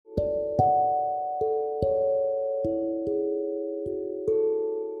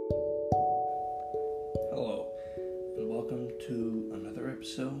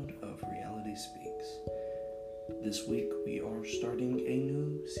episode of Reality Speaks. This week we are starting a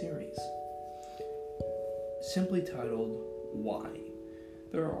new series, simply titled, Why?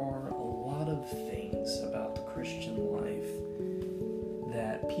 There are a lot of things about the Christian life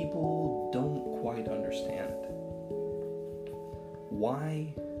that people don't quite understand.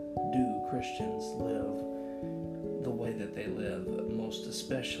 Why do Christians live the way that they live, most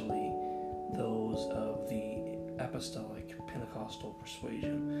especially those of the Apostolic Pentecostal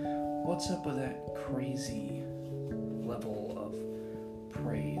persuasion? What's up with that crazy level of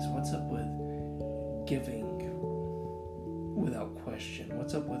praise? What's up with giving without question?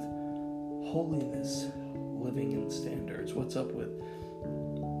 What's up with holiness, living in standards? What's up with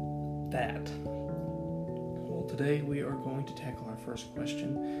that? Well, today we are going to tackle our first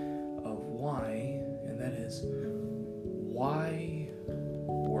question of why, and that is, why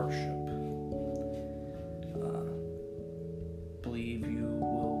worship? Believe you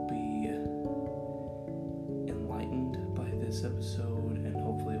will be enlightened by this episode, and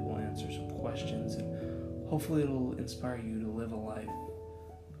hopefully it will answer some questions, and hopefully it'll inspire you to live a life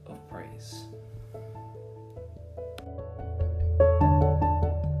of praise.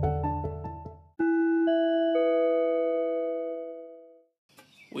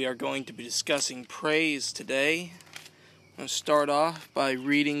 We are going to be discussing praise today. I'm going to start off by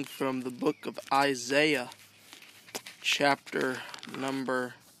reading from the book of Isaiah, chapter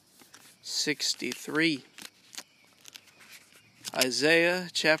number 63. Isaiah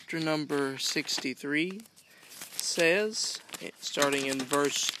chapter number 63 says, starting in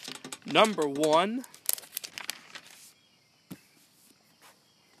verse number 1,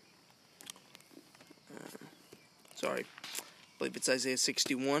 I believe it's Isaiah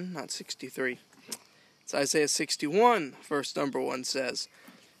 61, not 63. It's Isaiah 61, verse number 1 says,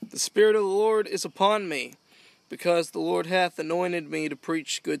 "The Spirit of the Lord is upon me, because the Lord hath anointed me to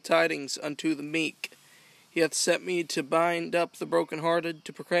preach good tidings unto the meek. He hath set me to bind up the brokenhearted,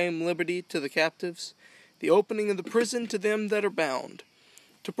 to proclaim liberty to the captives, the opening of the prison to them that are bound,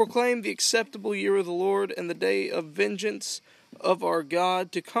 to proclaim the acceptable year of the Lord, and the day of vengeance of our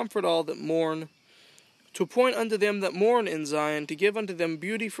God, to comfort all that mourn, to appoint unto them that mourn in Zion, to give unto them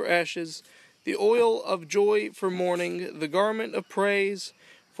beauty for ashes, the oil of joy for mourning, the garment of praise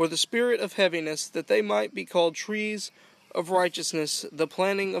for the spirit of heaviness, that they might be called trees of righteousness, the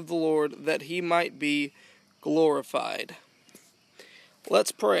planting of the Lord, that he might be glorified."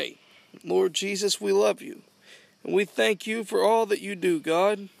 Let's pray. Lord Jesus, we love you, and we thank you for all that you do,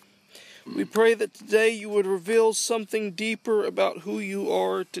 God. We pray that today you would reveal something deeper about who you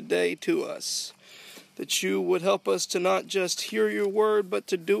are today to us, that you would help us to not just hear your word, but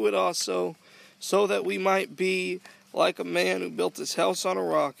to do it also, so that we might be like a man who built his house on a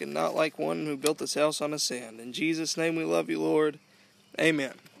rock and not like one who built his house on a sand. In Jesus' name we love you, Lord.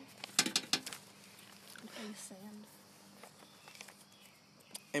 Amen.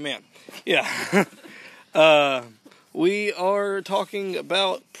 Amen. Yeah. We are talking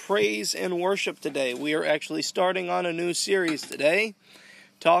about praise and worship today. We are actually starting on a new series today,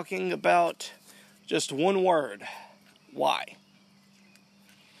 talking about just one word: why.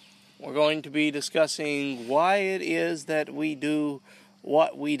 We're going to be discussing why it is that we do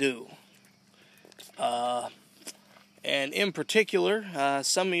what we do. And in particular,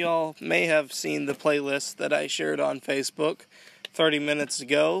 some of y'all may have seen the playlist that I shared on Facebook 30 minutes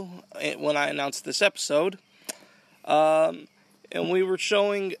ago when I announced this episode. And we were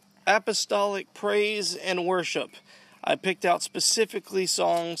showing apostolic praise and worship. I picked out specifically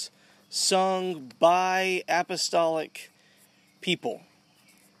songs sung by apostolic people.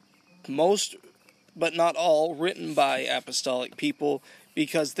 Most, but not all, written by apostolic people,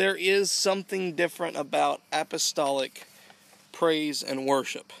 because there is something different about apostolic praise and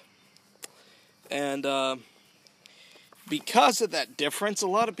worship. And because of that difference, a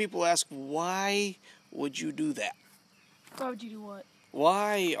lot of people ask, why would you do that? Why would you do what?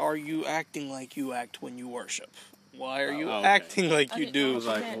 Why are you acting like you act when you worship? Why are you acting like you do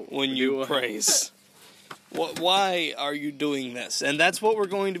when you praise? Why are you doing this? And that's what we're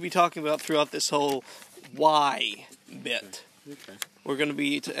going to be talking about throughout this whole why bit. Okay. We're going to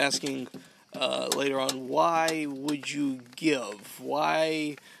be asking later on, why would you give?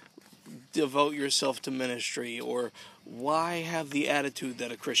 Why devote yourself to ministry? Or why have the attitude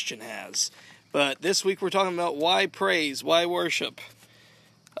that a Christian has? But this week we're talking about why praise, why worship.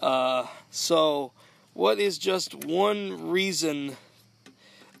 So what is just one reason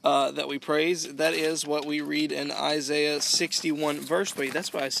that we praise? That is what we read in Isaiah 61, verse 3.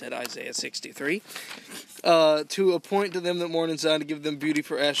 That's why I said Isaiah 63. To appoint to them that mourn in Zion, to give them beauty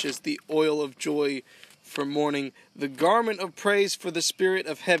for ashes, the oil of joy for mourning, the garment of praise for the spirit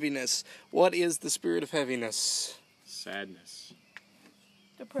of heaviness. What is the spirit of heaviness? Sadness.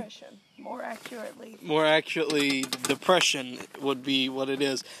 Depression. More accurately. More accurately, depression would be what it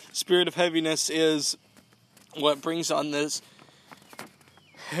is. Spirit of heaviness is what brings on this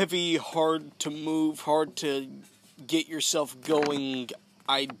heavy, hard to move, hard to get yourself going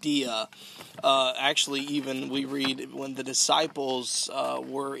idea. Actually, even we read when the disciples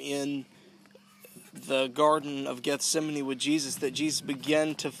were in the Garden of Gethsemane with Jesus, that Jesus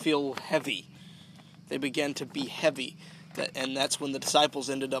began to feel heavy. They began to be heavy. And that's when the disciples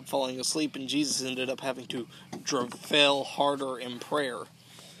ended up falling asleep, and Jesus ended up having to travail harder in prayer.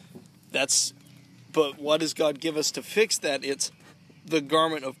 But what does God give us to fix that? It's the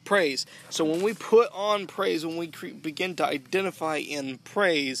garment of praise. So when we put on praise, when we begin to identify in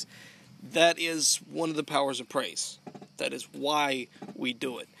praise, that is one of the powers of praise. That is why we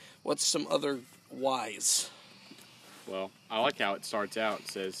do it. What's some other whys? Well, I like how it starts out. It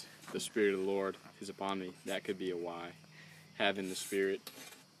says, the Spirit of the Lord is upon me. That could be a why. Having the Spirit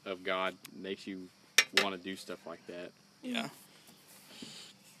of God makes you want to do stuff like that. Yeah.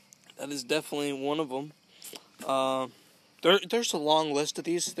 That is definitely one of them. There's a long list of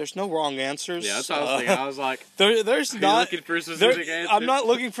these. There's no wrong answers. Yeah, that's what I was thinking. I was like, there's not. looking for a specific answer? I'm not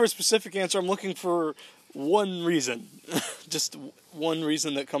looking for a specific answer. I'm looking for one reason. Just one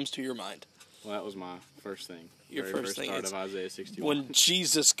reason that comes to your mind. Well, that was my first thing. Your Very first thing start is of Isaiah 61. when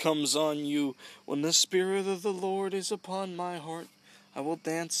Jesus comes on you, when the Spirit of the Lord is upon my heart, I will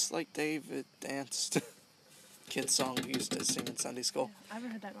dance like David danced. Kid song we used to sing in Sunday school. Yeah, I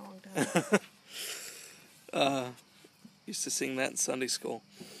haven't heard that in a long time. Used to sing that in Sunday school.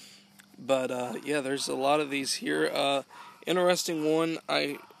 But yeah, there's a lot of these here. Interesting one.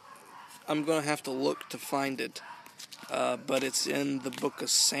 I'm gonna have to look to find it. But it's in the book of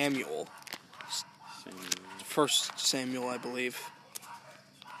Samuel. 1 Samuel, I believe.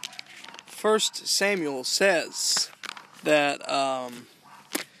 1 Samuel says that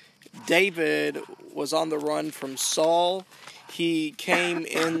David was on the run from Saul. He came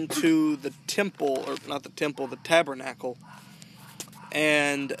into the temple, or not the temple, the tabernacle.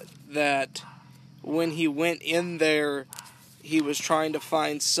 And that when he went in there, he was trying to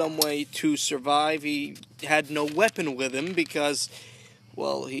find some way to survive. He had no weapon with him because,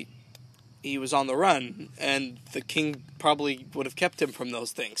 well, he was on the run, and the king probably would have kept him from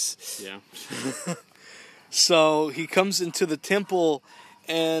those things. Yeah. So he comes into the temple,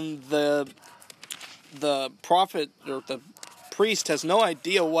 and the prophet, or the priest, has no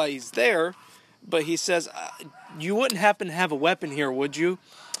idea why he's there, but he says, you wouldn't happen to have a weapon here, would you?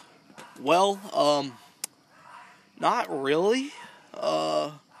 Well, not really.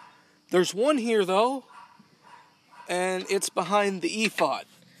 There's one here, though, and it's behind the ephod,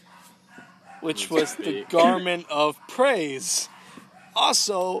 which was the garment of praise.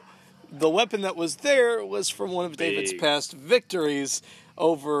 Also, the weapon that was there was from one of David's past victories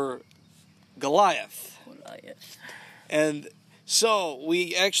over Goliath. And so,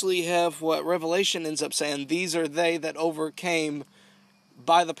 we actually have what Revelation ends up saying. These are they that overcame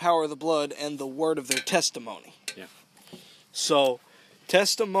by the power of the blood and the word of their testimony. Yeah. So,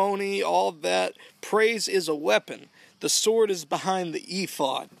 testimony, all that. Praise is a weapon. The sword is behind the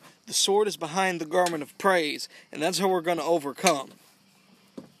ephod. The sword is behind the garment of praise. And that's how we're going to overcome.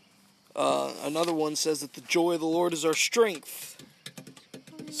 Another one says that the joy of the Lord is our strength.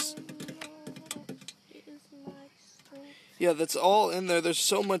 Yeah, that's all in there. There's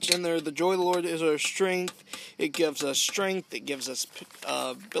so much in there. The joy of the Lord is our strength. It gives us strength. It gives us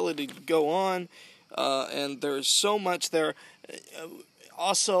ability to go on. And there's so much there.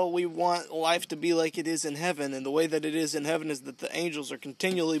 Also, we want life to be like it is in heaven. And the way that it is in heaven is that the angels are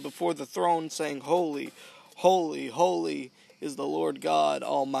continually before the throne saying, Holy, holy, holy is the Lord God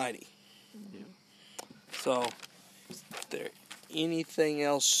Almighty. Yeah. So, is there anything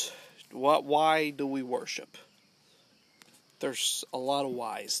else? Why do we worship? There's a lot of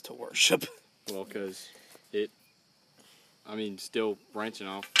whys to worship. Well, because still branching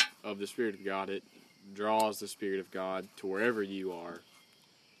off of the Spirit of God, it draws the Spirit of God to wherever you are.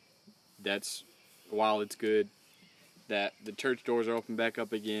 That's, while it's good that the church doors are open back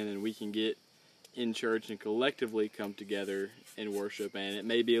up again and we can get in church and collectively come together and worship, and it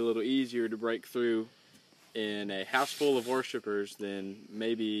may be a little easier to break through in a house full of worshipers than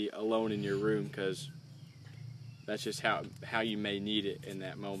maybe alone in your room, because that's just how you may need it in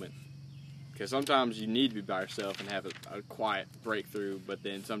that moment. Because sometimes you need to be by yourself and have a quiet breakthrough, but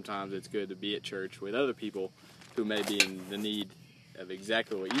then sometimes it's good to be at church with other people who may be in the need of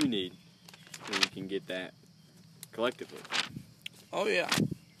exactly what you need, and you can get that collectively. Oh, yeah.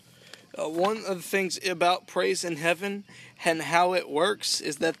 One of the things about praise in heaven and how it works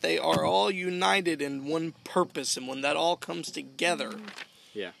is that they are all united in one purpose, and when that all comes together.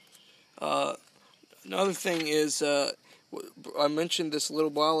 Yeah. Another thing is, I mentioned this a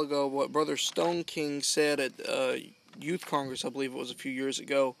little while ago, what Brother Stone King said at Youth Congress, I believe it was a few years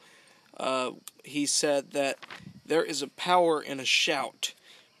ago. He said that there is a power in a shout,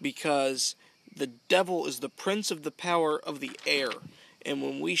 because the devil is the prince of the power of the air. And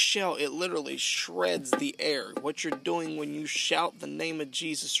when we shout, it literally shreds the air. What you're doing when you shout the name of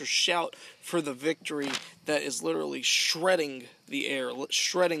Jesus or shout for the victory, that is literally shredding the air,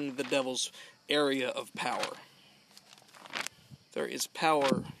 shredding the devil's area of power. There is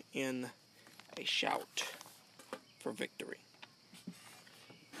power in a shout for victory.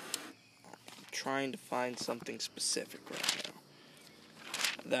 I'm trying to find something specific right now.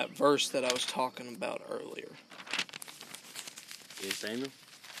 That verse that I was talking about earlier. In Samuel?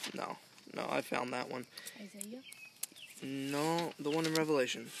 No, I found that one. Isaiah? No, the one in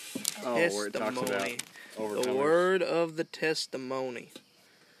Revelation. Oh, where it talks about overcomers. The word of the testimony.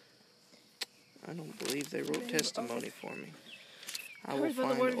 I don't believe they wrote testimony for me. I will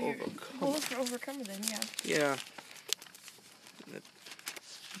find overcomer. Well, look for overcomer then, yeah. Yeah. The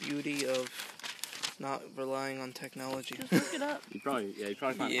beauty of not relying on technology. Just look it up. You probably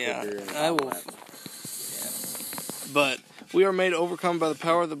find Yeah, a quicker. I will. But we are made overcome by the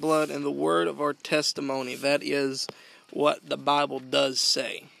power of the blood and the word of our testimony. That is what the Bible does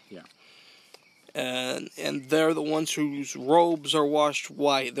say. Yeah. And they're the ones whose robes are washed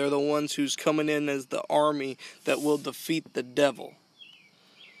white. They're the ones who's coming in as the army that will defeat the devil.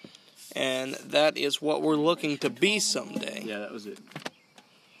 And that is what we're looking to be someday. Yeah, that was it.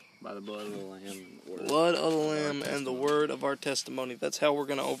 By the blood of the Lamb and the word. Blood of the Lamb and the word of our testimony. That's how we're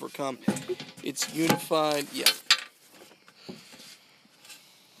going to overcome. It's unified. Yeah.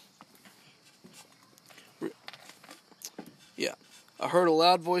 Yeah. I heard a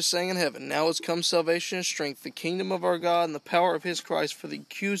loud voice saying in heaven, now has come salvation and strength, the kingdom of our God and the power of his Christ, for the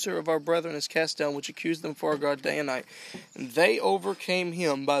accuser of our brethren is cast down, which accused them for our God day and night. And they overcame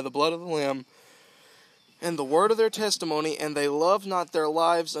him by the blood of the Lamb and the word of their testimony, and they loved not their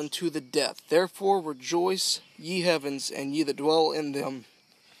lives unto the death. Therefore rejoice, ye heavens, and ye that dwell in them.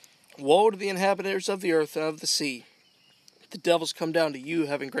 Woe to the inhabitants of the earth and of the sea. The devil's come down to you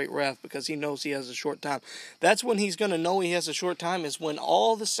having great wrath, because he knows he has a short time. That's when he's going to know he has a short time, is when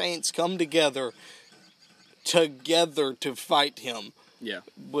all the saints come together to fight him. Yeah.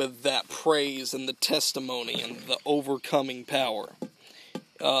 With that praise and the testimony and the overcoming power.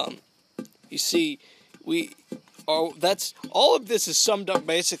 You see, that's all of this is summed up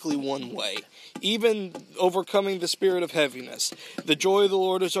basically one way. Even overcoming the spirit of heaviness. The joy of the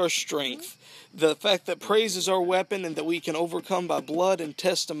Lord is our strength. The fact that praise is our weapon and that we can overcome by blood and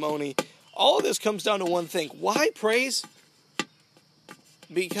testimony. All of this comes down to one thing. Why praise?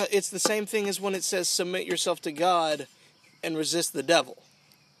 Because it's the same thing as when it says submit yourself to God and resist the devil.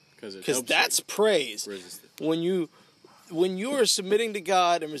 Because that's praise. When you are submitting to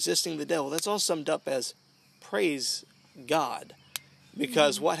God and resisting the devil, that's all summed up as praise God.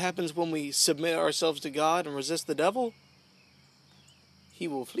 Because what happens when we submit ourselves to God and resist the devil? He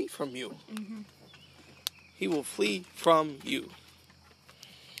will flee from you. Mm-hmm. He will flee from you.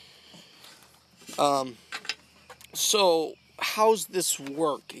 So, how's this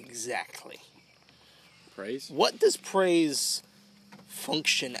work exactly? Praise? What does praise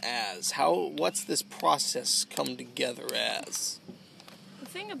function as? What's this process come together as? The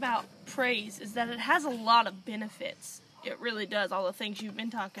thing about praise is that it has a lot of benefits. It really does. All the things you've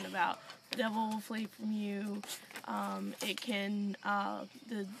been talking about. The devil will flee from you.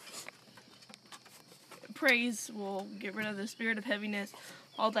 The praise will get rid of the spirit of heaviness.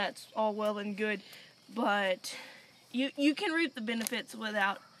 All that's all well and good. But you can reap the benefits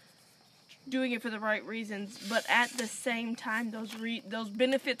without doing it for the right reasons. But at the same time, those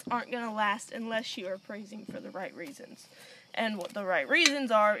benefits aren't going to last unless you are praising for the right reasons. And what the right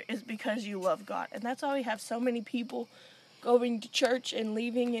reasons are is because you love God. And that's why we have so many people going to church and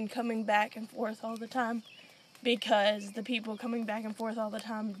leaving and coming back and forth all the time. Because the people coming back and forth all the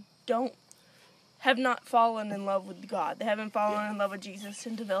time have not fallen in love with God. They haven't fallen in love with Jesus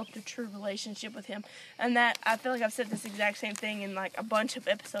and developed a true relationship with him. And that, I feel like I've said this exact same thing in like a bunch of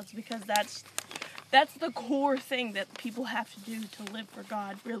episodes, because that's the core thing that people have to do to live for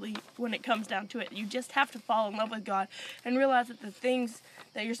God, really, when it comes down to it. You just have to fall in love with God and realize that the things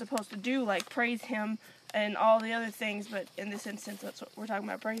that you're supposed to do, like praise him and all the other things, but in this instance, that's what we're talking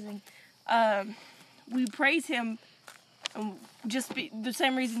about, praising. We praise him just the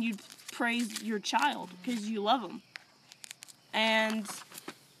same reason you'd praise your child, because you love him. And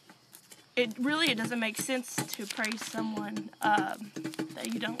it doesn't make sense to praise someone that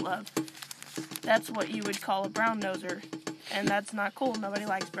you don't love. That's what you would call a brown noser, and that's not cool. Nobody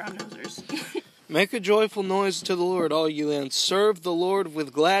likes brown nosers. Make a joyful noise to the Lord, all you lands. Serve the Lord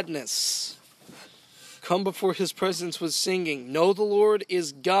with gladness. Come before his presence with singing. Know the Lord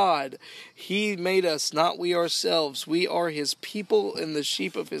is God. He made us, not we ourselves. We are his people and the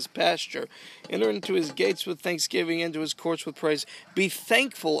sheep of his pasture. Enter into his gates with thanksgiving, into his courts with praise. Be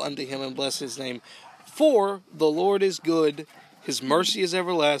thankful unto him and bless his name. For the Lord is good, his mercy is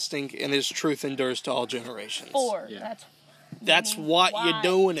everlasting, and his truth endures to all generations. That's what you're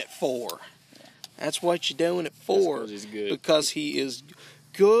doing it for. That's what you're doing it for. He's good. Because he is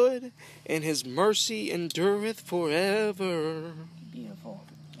good, and his mercy endureth forever. Beautiful.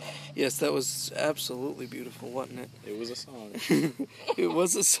 Yes, that was absolutely beautiful, wasn't it? It was a song. It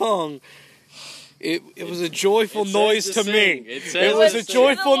was a song. It was a joyful noise to me. It was a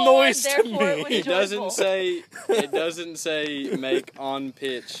joyful noise to me. It doesn't say make on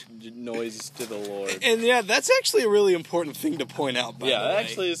pitch noise to the Lord. And yeah, that's actually a really important thing to point out, by the way. Yeah,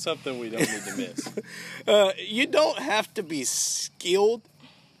 actually is something we don't need to miss. You don't have to be skilled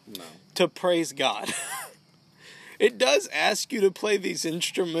to praise God. It does ask you to play these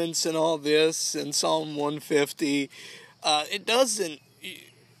instruments and all this in Psalm 150. It doesn't.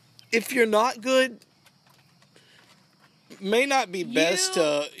 If you're not good, it may not be best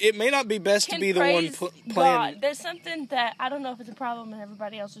to be the one playing. God. There's something that I don't know if it's a problem in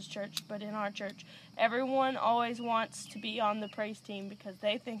everybody else's church, but in our church, everyone always wants to be on the praise team because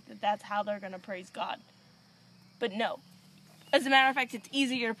they think that that's how they're going to praise God. But no. As a matter of fact, it's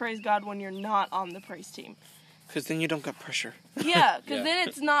easier to praise God when you're not on the praise team. Because then you don't got pressure. Yeah, because then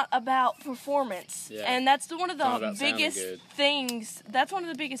it's not about performance. Yeah. And that's one of the biggest good. things, that's one of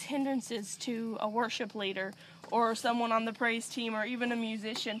the biggest hindrances to a worship leader or someone on the praise team or even a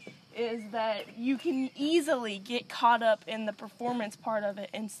musician, is that you can easily get caught up in the performance part of it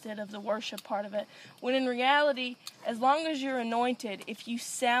instead of the worship part of it. When in reality, as long as you're anointed, if you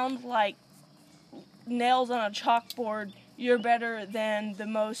sound like nails on a chalkboard, you're better than the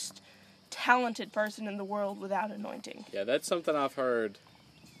most talented person in the world without anointing. Yeah, that's something I've heard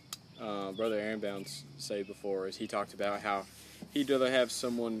Brother Aaron Bounds say before, is he talked about how he'd rather have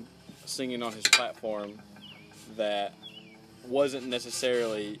someone singing on his platform that wasn't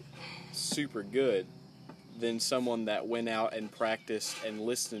necessarily super good than someone that went out and practiced and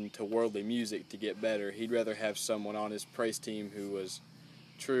listened to worldly music to get better. He'd rather have someone on his praise team who was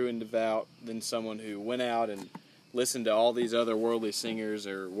true and devout than someone who went out and listened to all these other worldly singers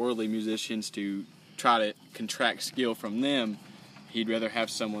or worldly musicians to try to contract skill from them. He'd rather have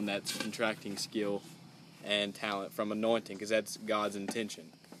someone that's contracting skill and talent from anointing, because that's God's intention.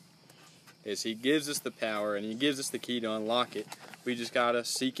 Is he gives us the power and he gives us the key to unlock it. We just gotta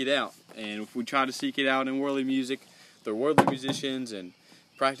seek it out. And if we try to seek it out in worldly music, the worldly musicians and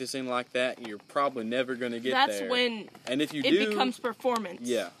practicing like that, you're probably never gonna get there. That's when and if you it becomes performance.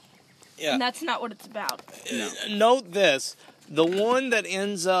 Yeah. And that's not what it's about. No. Note this. The one that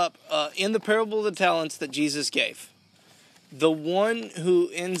ends up in the parable of the talents that Jesus gave, the one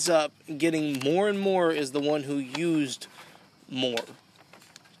who ends up getting more and more is the one who used more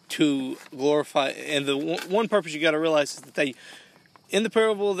to glorify. And the one purpose you got to realize is that in the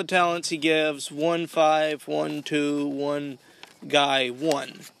parable of the talents, he gives 1 5, 1 2, 1 guy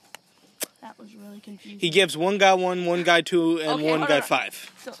 1. That was really confusing. He gives one guy 1, one guy 2, and one guy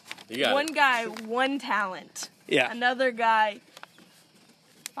 5. So one guy 1 talent. Yeah. Another guy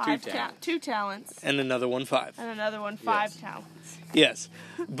 2 2 talents. And another one 5. And another one 5 talents. Yes.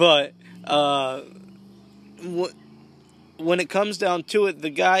 But when it comes down to it, the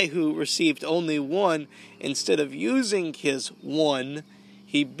guy who received only 1, instead of using his 1,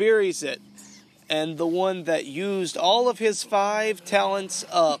 he buries it. And the one that used all of his 5 talents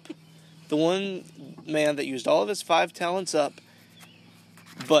up, the one man that used all of his 5 talents up,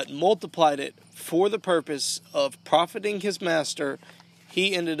 but multiplied it for the purpose of profiting his master,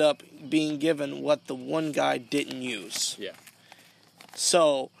 he ended up being given what the one guy didn't use. Yeah.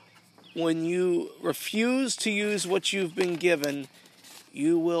 So, when you refuse to use what you've been given,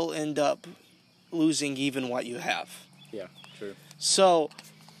 you will end up losing even what you have. Yeah, true. So,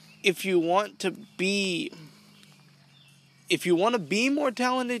 if you want to be more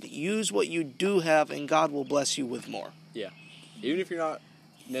talented, use what you do have, and God will bless you with more. Yeah. Even if you're not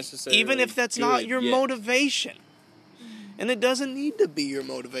necessarily Even if that's not your motivation. And it doesn't need to be your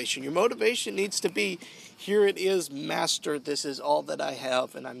motivation. Your motivation needs to be, here it is, Master, this is all that I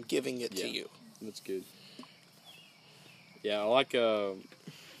have, and I'm giving it to you. That's good. Yeah, like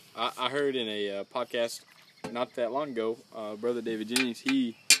I heard in a podcast not that long ago, Brother David Jennings,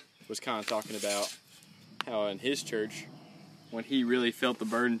 he was kind of talking about how in his church, when he really felt the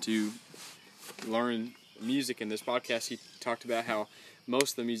burden to learn music in this podcast, he talked about how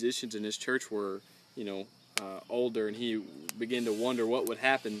most of the musicians in his church were, older, and he began to wonder what would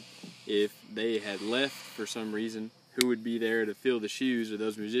happen if they had left for some reason. Who would be there to fill the shoes of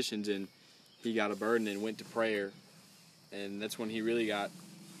those musicians? And he got a burden and went to prayer, and that's when he really got,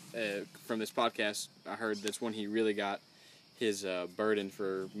 from this podcast, I heard that's when he really got his burden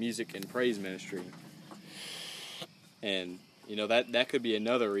for music and praise ministry. And, that could be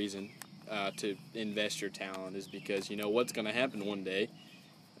another reason to invest your talent, is because, what's going to happen one day.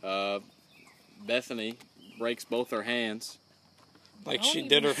 Bethany breaks both her hands. Like she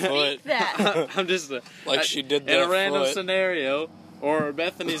did her foot. I'm just she did that in a random foot. scenario, or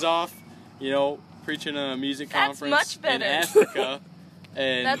Bethany's off, preaching a music conference much better. in Africa,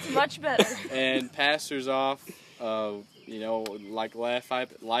 and That's much better. and pastor's off, like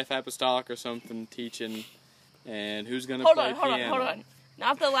Life Apostolic or something, teaching, and who's gonna play piano? Hold on.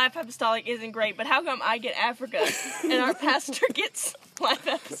 Not that Life Apostolic isn't great, but how come I get Africa and our pastor gets Life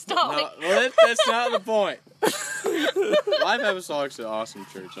Apostolic? No, well, that's not the point. Life Apostolic's an awesome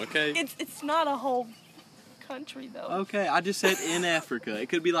church, okay? It's not a whole country, though. Okay, I just said in Africa. It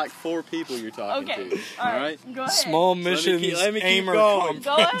could be like 4 people you're talking to. All right. Go ahead. Small missions let me keep Aimer going. conference.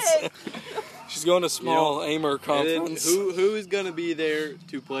 Go ahead. She's going to small Aimer conference. And then who is going to be there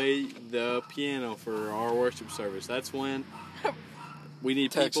to play the piano for our worship service? That's when we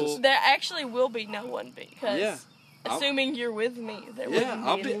need Texas. people. There actually will be no one because, Yeah. assuming you're with me, there Yeah,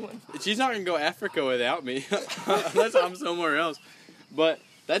 wouldn't be anyone. she's not going to go Africa without me. Unless I'm somewhere else. But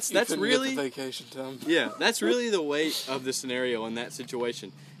that's really get the vacation time. Yeah, that's really the weight of the scenario in that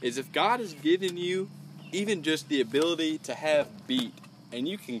situation. Is if God has given you even just the ability to have beat and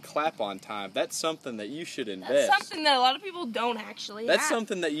you can clap on time, that's something that you should invest. That's something that a lot of people don't actually That's have.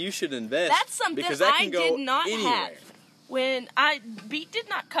 something that you should invest. That's something because that can I go did not anywhere. have. When beat did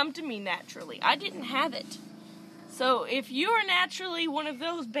not come to me naturally. I didn't have it. So if you are naturally one of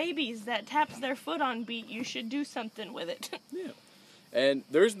those babies that taps their foot on beat, you should do something with it. Yeah. And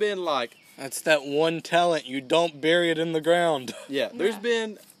there's been That's that one talent. You don't bury it in the ground. there's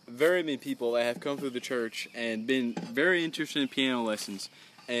been very many people that have come through the church and been very interested in piano lessons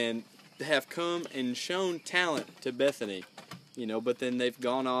and have come and shown talent to Bethany, but then they've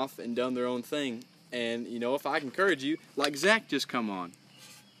gone off and done their own thing. And, if I can encourage you, like Zach just come on.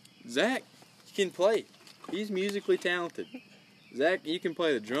 Zach, you can play. He's musically talented. Zach, you can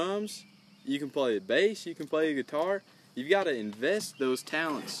play the drums, you can play the bass, you can play the guitar. You've got to invest those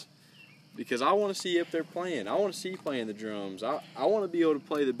talents. Because I want to see you up there playing. I want to see you playing the drums. I want to be able to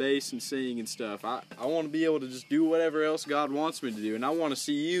play the bass and sing and stuff. I want to be able to just do whatever else God wants me to do. And I want to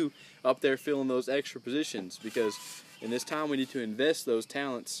see you up there filling those extra positions. Because in this time we need to invest those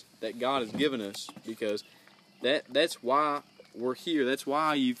talents that God has given us. Because that's why we're here. That's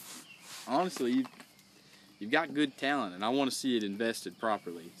why you've got good talent. And I want to see it invested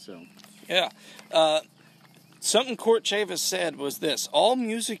properly. So Yeah. Something Court Chavis said was this: all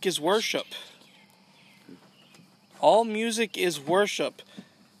music is worship. All music is worship.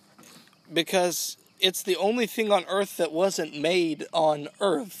 Because it's the only thing on earth that wasn't made on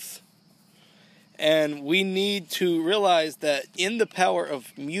earth. And we need to realize that in the power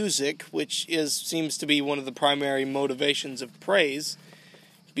of music, which seems to be one of the primary motivations of praise,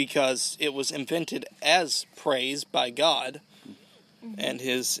 because it was invented as praise by God, and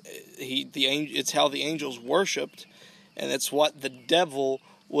it's how the angels worshipped, and it's what the devil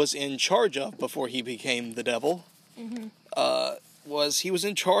was in charge of before he became the devil. He was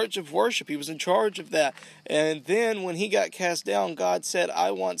in charge of worship. He was in charge of that. And then when he got cast down, God said,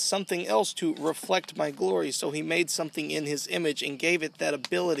 I want something else to reflect my glory. So he made something in his image and gave it that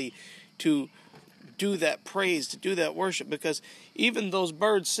ability to do that praise, to do that worship. Because even those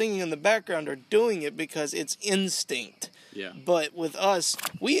birds singing in the background are doing it because it's instinct. yeah. But with us,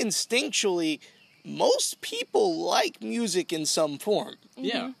 we instinctually, most people like music in some form.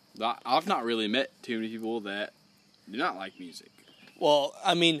 Yeah. I've not really met too many people that do not like music. Well,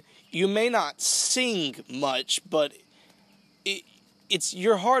 I mean, you may not sing much, but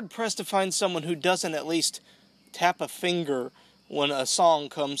you're hard-pressed to find someone who doesn't at least tap a finger when a song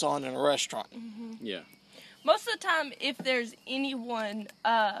comes on in a restaurant. Yeah. Most of the time, if there's anyone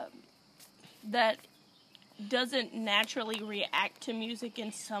that doesn't naturally react to music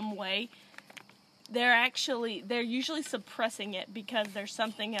in some way, they're usually suppressing it because there's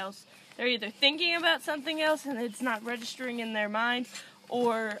something else. They're either thinking about something else and it's not registering in their mind,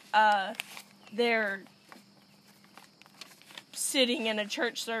 or they're sitting in a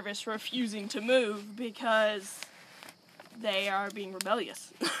church service refusing to move because they are being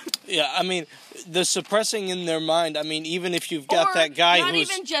rebellious. Yeah, I mean, the suppressing in their mind, I mean, even if you've got or that guy not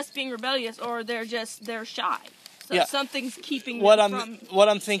who's... even just being rebellious, or they're shy. So Yeah. something's keeping them from What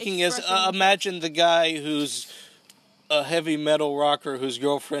I'm thinking is, expressing imagine the guy who's a heavy metal rocker whose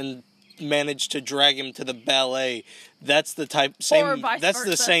girlfriend managed to drag him to the ballet. That's the Or vice that's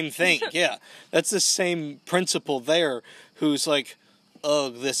the versa. same thing. Yeah, that's the same principle there. Who's like,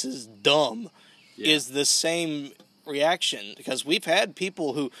 ugh, this is dumb, is the same reaction, because we've had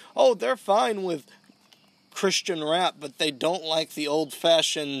people who, they're fine with Christian rap, but they don't like the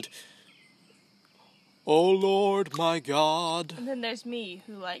old-fashioned, oh Lord, my God. And then there's me,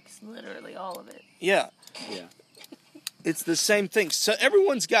 who likes literally all of it. Yeah. Yeah. It's the same thing. So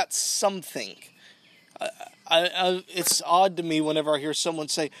everyone's got something. It's odd to me whenever I hear someone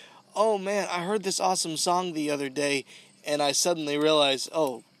say, oh man, I heard this awesome song the other day, and I suddenly realize,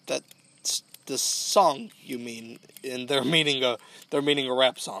 that's the song you mean, and they're meaning a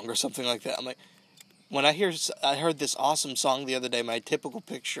rap song or something like that. I'm like, when I heard this awesome song the other day, my typical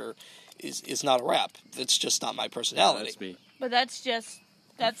picture is not a rap. It's just not my personality. That's me. But that's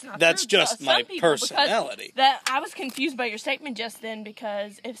not That's true. just Some my people, personality. That I was confused by your statement just then,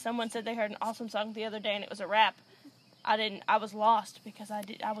 because if someone said they heard an awesome song the other day and it was a rap, I was lost, because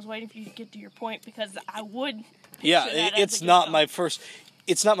I was waiting for you to get to your point, because I would. Yeah, that as a it's good not song. my first.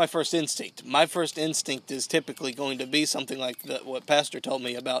 It's not my first instinct. My first instinct is typically going to be something like what Pastor told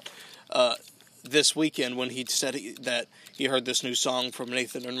me about this weekend, when he said that he heard this new song from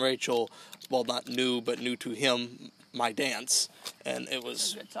Nathan and Rachel. Well, not new, but new to him, My Dance, and it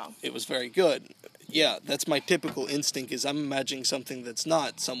was a good song. It was very good. Yeah, that's my typical instinct. Is I'm imagining something that's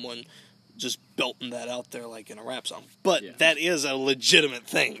not someone just belting that out there like in a rap song, but that is a legitimate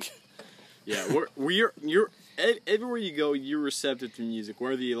thing. Yeah, you're everywhere you go, you're receptive to music,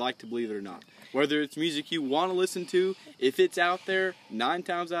 whether you like to believe it or not. Whether it's music you want to listen to, if it's out there, 9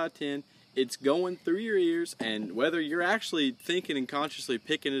 times out of 10, it's going through your ears, and whether you're actually thinking and consciously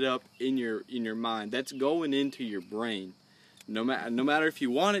picking it up in your mind, that's going into your brain, no matter if you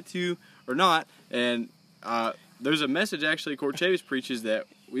want it to or not. And there's a message actually Corchavis preaches that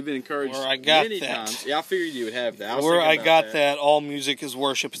we've been encouraged many times. Yeah, I figured you would have that. Where I got that, all music is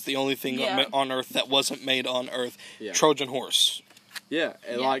worship, is the only thing on earth that wasn't made on earth. Yeah. Trojan horse. Yeah,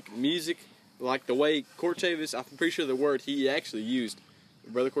 and like music, like the way Corchavis, I'm pretty sure the word he actually used,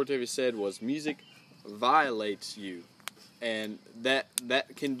 Brother Corchavis said, was music violates you. And that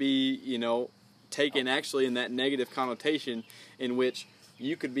can be, taken actually in that negative connotation, in which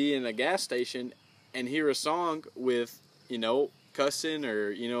you could be in a gas station and hear a song with, cussing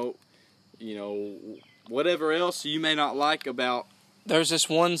or, whatever else you may not like about. There's this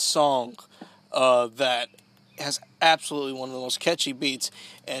one song that has absolutely one of the most catchy beats,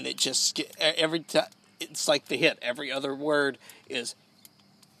 and it just, every time, it's like the hit. Every other word is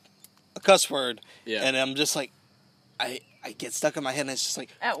a cuss word. Yeah. And I'm just like, I get stuck in my head, and it's just like...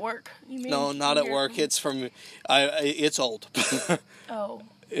 At work, you mean? No, not at work. It's from... it's old. Oh.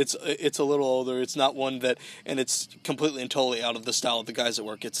 It's a little older. It's not one that... And it's completely and totally out of the style of the guys at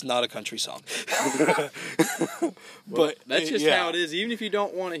work. It's not a country song. But that's just how it is. Even if you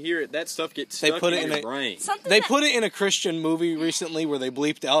don't want to hear it, that stuff gets stuck in your brain. They put it in a Christian movie recently where they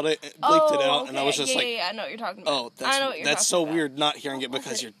bleeped it out, and I was just like... Yeah, I know what you're talking about. Oh, that's so weird not hearing it,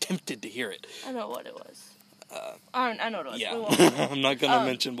 because you're tempted to hear it. I know what it was. I know what it was. Yeah. I'm not going to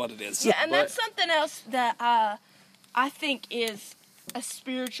mention what it is. Yeah, and that's something else that I think is a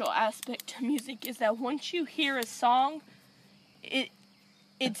spiritual aspect to music, is that once you hear a song,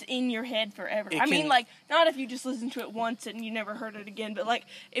 it's in your head forever. Not if you just listen to it once and you never heard it again, but like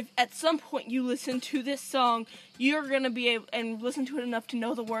if at some point you listen to this song, you're going to be able, and listen to it enough to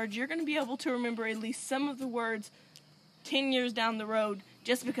know the words, you're going to be able to remember at least some of the words 10 years down the road,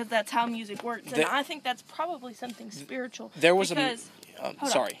 just because that's how music works. And I think that's probably something spiritual. There was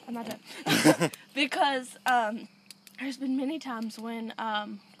sorry. I'm not done. Because there's been many times when,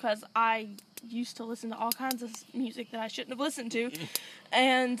 because I used to listen to all kinds of music that I shouldn't have listened to,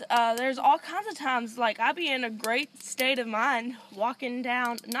 and there's all kinds of times, like, I'd be in a great state of mind walking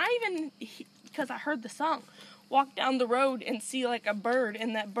down, not even because I heard the song, walk down the road and see like a bird,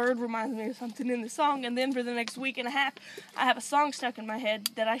 and that bird reminds me of something in the song, and then for the next week and a half I have a song stuck in my head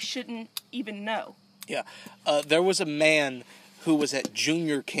that I shouldn't even know. Yeah. There was a man who was at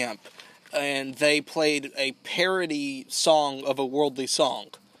junior camp, and they played a parody song of a worldly song.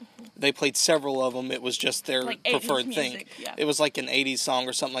 They played several of them. It was just their preferred thing. Yeah. It was like an 80s song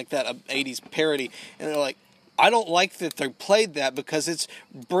or something like that, an 80s parody, and they're like, I don't like that they played that, because it's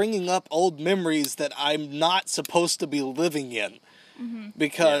bringing up old memories that I'm not supposed to be living in. Mm-hmm.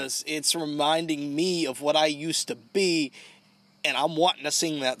 Because it's reminding me of what I used to be, and I'm wanting to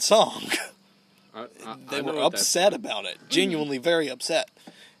sing that song. They were upset about it, genuinely very upset.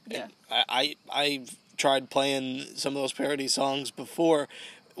 Yeah. I've tried playing some of those parody songs before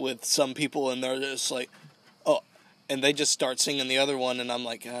with some people, and they're just like, oh, and they just start singing the other one, and I'm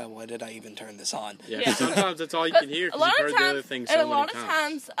like, why did I even turn this on? Yeah. Sometimes that's all you can hear because you've heard the other thing so many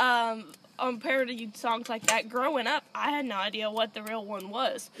times. And a lot of times, on parody songs like that, growing up, I had no idea what the real one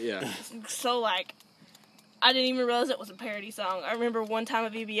was. Yeah. So, like, I didn't even realize it was a parody song. I remember one time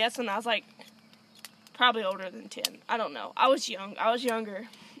at VBS when I was, like, probably older than 10. I don't know. I was younger.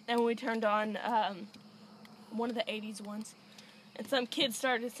 And we turned on one of the 80s ones. And some kids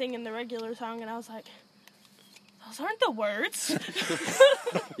started singing the regular song, and I was like, those aren't the words.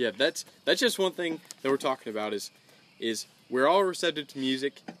 Yeah, that's just one thing that we're talking about is we're all receptive to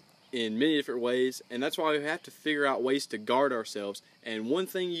music in many different ways, and that's why we have to figure out ways to guard ourselves. And one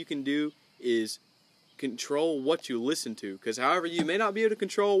thing you can do is control what you listen to, because however you may not be able to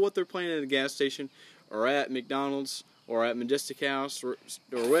control what they're playing at a gas station or at McDonald's or at Majestic House or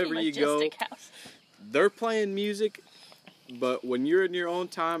wherever you go, they're playing music. But when you're in your own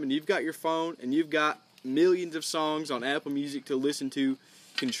time and you've got your phone and you've got millions of songs on Apple Music to listen to,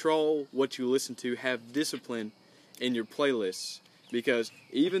 control what you listen to, have discipline in your playlists. Because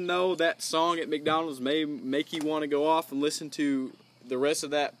even though that song at McDonald's may make you want to go off and listen to the rest of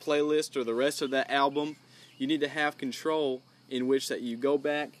that playlist or the rest of that album, you need to have control in which that you go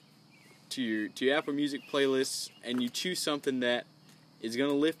back to your Apple Music playlists and you choose something that is going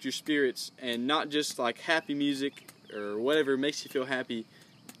to lift your spirits, and not just like happy music or whatever makes you feel happy,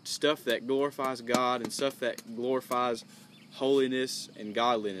 stuff that glorifies God and stuff that glorifies holiness and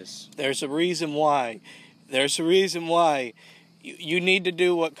godliness. There's a reason why. You need to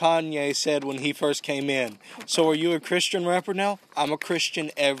do what Kanye said when he first came in. So are you a Christian rapper now? I'm a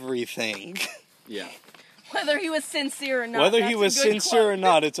Christian everything. Yeah. Whether he was sincere or not. Whether he was sincere or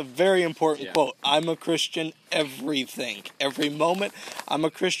not, it's a very important quote. I'm a Christian everything. Every moment. I'm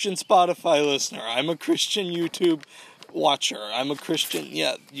a Christian Spotify listener. I'm a Christian YouTube watcher. I'm a Christian.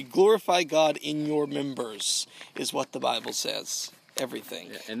 Yeah, you glorify God in your members is what the Bible says.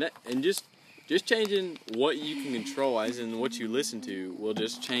 Everything. Yeah, and just changing what you can control, as in what you listen to, will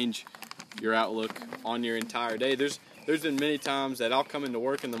just change your outlook on your entire day. There's been many times that I'll come into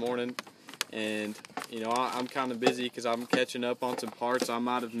work in the morning and, I'm kind of busy because I'm catching up on some parts I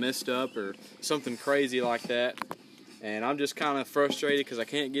might have messed up or something crazy like that. And I'm just kind of frustrated because I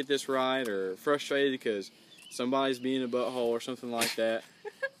can't get this right, or frustrated because somebody's being a butthole or something like that.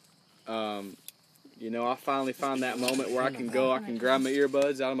 I finally find that moment where I can grab my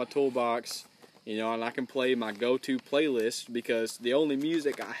earbuds out of my toolbox, and I can play my go-to playlist, because the only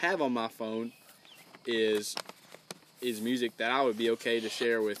music I have on my phone is music that I would be okay to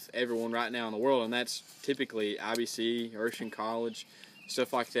share with everyone right now in the world, and that's typically IBC, Urshan College,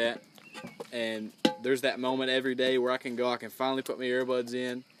 stuff like that. And there's that moment every day where I can finally put my earbuds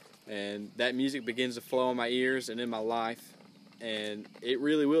in, and that music begins to flow in my ears and in my life, and it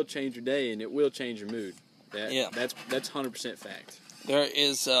really will change your day, and it will change your mood. That's 100% fact. There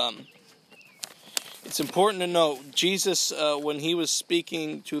is, it's important to note, Jesus, when he was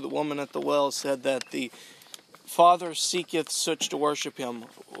speaking to the woman at the well, said that the Father seeketh such to worship him.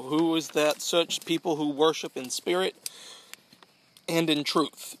 Who is that such? People who worship in spirit and in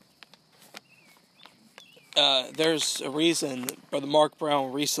truth. There's a reason Brother Mark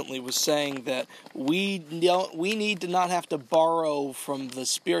Brown recently was saying that we need to not have to borrow from the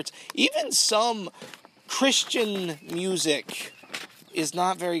spirits. Even some Christian music is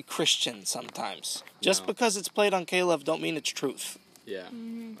not very Christian sometimes. Just because it's played on K-Love don't mean it's truth. Yeah,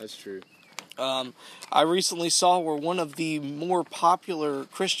 that's true. I recently saw where one of the more popular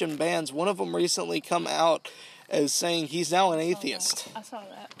Christian bands, one of them recently come out as saying he's now an atheist. I saw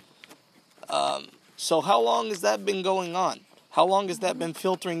that. So how long has that been going on? How long has that been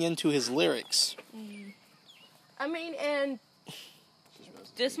filtering into his lyrics? I mean, and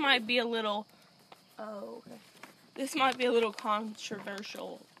this might be a little... This might be a little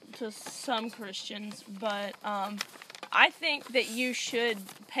controversial to some Christians, but I think that you should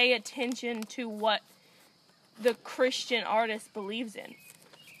pay attention to what the Christian artist believes in,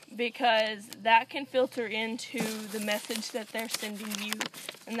 because that can filter into the message that they're sending you,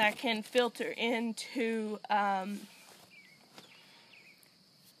 and that can filter into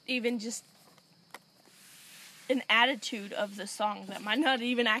even just an attitude of the song that might not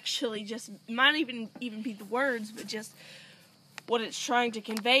even actually might even be the words, but just what it's trying to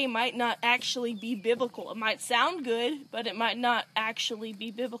convey might not actually be biblical. It might sound good, but it might not actually be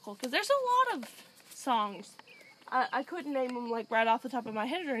biblical, because there's a lot of songs I couldn't name them like right off the top of my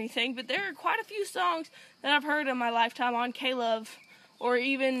head or anything, but there are quite a few songs that I've heard in my lifetime on K-Love, or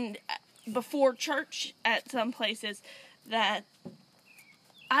even before church at some places, that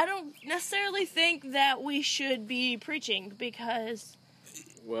I don't necessarily think that we should be preaching, because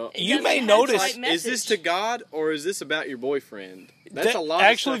well, you may notice, is this to God or is this about your boyfriend? That's a lot.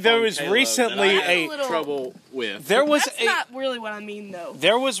 Actually, of stuff there on was Caleb recently that I have a trouble with. That's not really what I mean, though.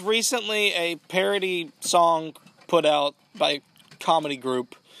 There was recently a parody song put out by a comedy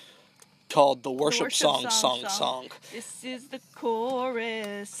group called The Worship Song. This is the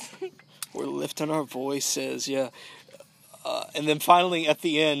chorus. We're lifting our voices, yeah. And then finally, at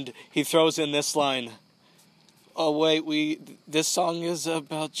the end, he throws in this line. Oh, wait, this song is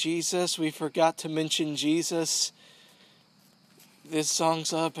about Jesus. We forgot to mention Jesus. This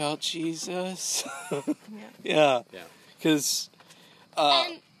song's about Jesus. Yeah. Because...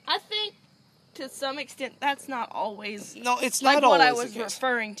 and I think, to some extent, that's not always... No, it's like not always what I was the case.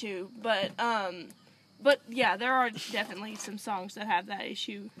 referring to. But yeah, there are definitely some songs that have that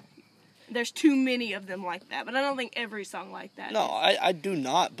issue. There's too many of them like that, but I don't think every song like that. No, I do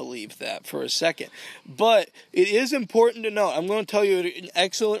not believe that for a second. But it is important to know. I'm going to tell you an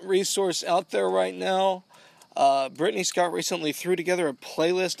excellent resource out there right now. Brittany Scott recently threw together a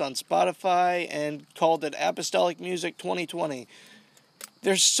playlist on Spotify and called it Apostolic Music 2020.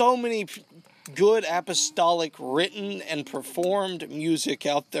 There's so many good apostolic written and performed music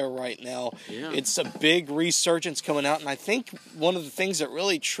out there right now. Yeah. It's a big resurgence coming out, and I think one of the things that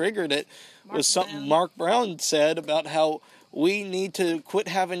really triggered it was something Mark Brown said about how we need to quit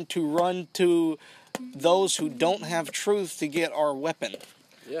having to run to those who don't have truth to get our weapon.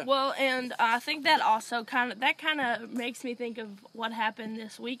 Yeah. Well, and I think that also kind of makes me think of what happened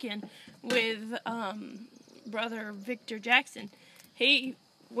this weekend with Brother Victor Jackson. He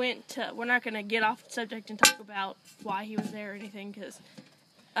went to, we're not going to get off the subject and talk about why he was there or anything, because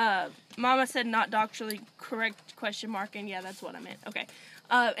Mama said not doctrinally correct ? And yeah, that's what I meant. Okay.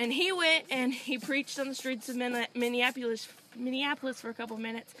 And he went and he preached on the streets of Minneapolis for a couple of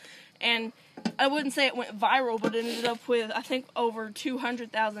minutes, and I wouldn't say it went viral, but it ended up with, I think, over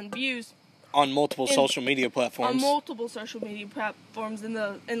 200,000 views on multiple social media platforms. On multiple social media platforms in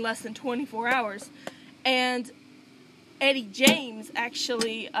less than 24 hours, and Eddie James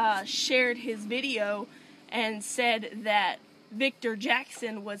actually shared his video and said that Victor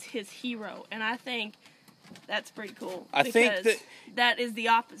Jackson was his hero, and I think that's pretty cool. I think that is the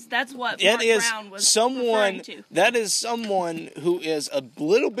opposite. That's what Mark Brown was referring to. That is someone who is a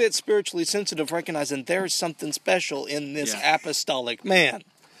little bit spiritually sensitive, recognizing there's something special in this apostolic man.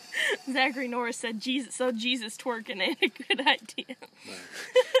 Zachary Norris said Jesus twerking ain't a good idea.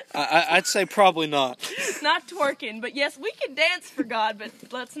 I'd say probably not. Not twerking, but yes, we can dance for God, but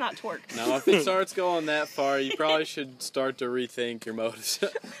let's not twerk. No, if it starts going that far, you probably should start to rethink your motives.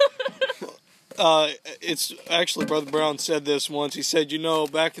 It's actually, Brother Brown said this once. He said,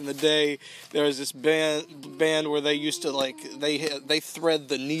 back in the day, there was this band where they used to they thread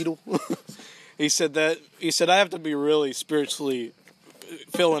the needle. He said I have to be really spiritually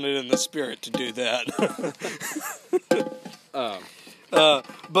feeling it in the spirit to do that.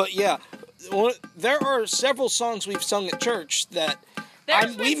 But yeah, there are several songs we've sung at church that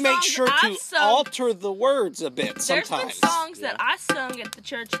we make sure to alter the words a bit sometimes. There's been songs that I sung at the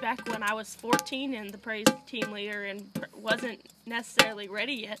church back when I was 14 and the praise team leader and wasn't necessarily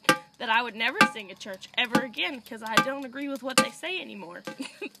ready yet, that I would never sing at church ever again because I don't agree with what they say anymore.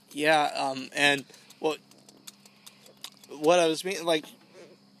 Yeah, and what I was meaning,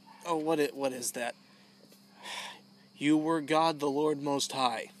 what is that? You were God the Lord Most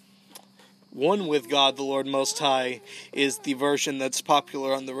High. One with God the Lord Most High is the version that's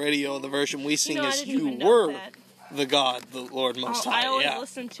popular on the radio. The version we sing is You Were the God the Lord Most High. I always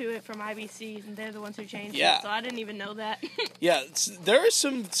listen to it from IBC, and they're the ones who changed it, so I didn't even know that. Yeah, there are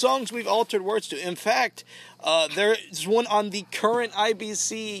some songs we've altered words to. In fact, there's one on the current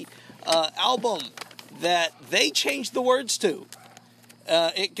IBC album that they changed the words to.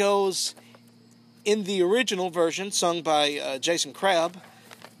 It goes, in the original version, sung by Jason Crabb,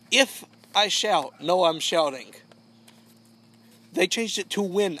 if I shout, no, I'm shouting. They changed it to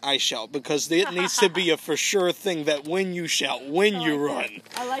when I shout, because it needs to be a for sure thing that when you shout, when you run.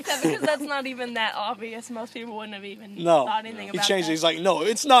 I like that because that's not even that obvious. Most people wouldn't have even thought anything about that. He changed it. He's like, no,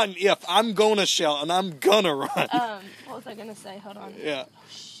 it's not an if. I'm going to shout and I'm going to run. What was I going to say? Hold on. Yeah.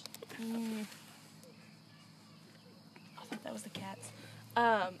 I think that was the cats.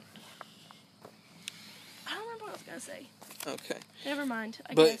 I don't remember what I was going to say. Okay. Never mind,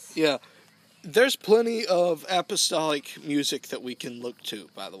 I but, guess. Yeah. There's plenty of apostolic music that we can look to,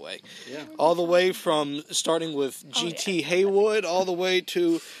 by the way. Yeah. All the way from starting with G.T. Haywood, all the way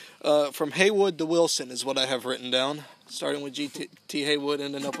to from Haywood to Wilson is what I have written down. Starting with G.T. Haywood,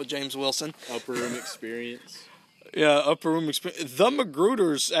 ending up with James Wilson. Upper Room Experience. Yeah, Upper Room Experience. The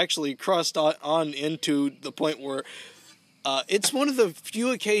Magruders actually crossed on into the point where it's one of the few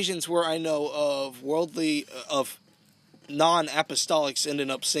occasions where I know of non-apostolics ending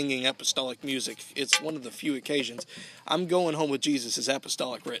up singing apostolic music. It's one of the few occasions. I'm Going Home with Jesus is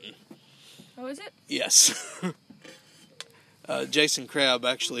apostolic written. Oh, is it? Yes. Jason Crabb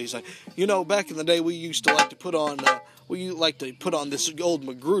actually, he's like, back in the day we used to like to put on this old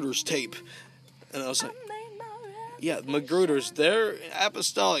Magruders tape, and I was like, yeah, Magruders, they're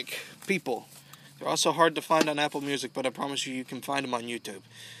apostolic people. They're also hard to find on Apple Music, but I promise you can find them on YouTube.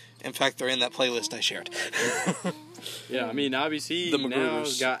 In fact, they're in that playlist I shared. Yeah, I mean, IBC now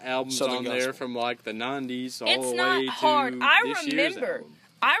has got albums Southern on Gospel. there from like the 90s all It's the not way hard. to I this year's remember. album.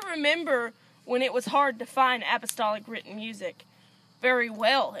 I remember when it was hard to find apostolic written music very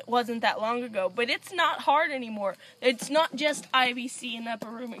well. It wasn't that long ago, but it's not hard anymore. It's not just IBC and Upper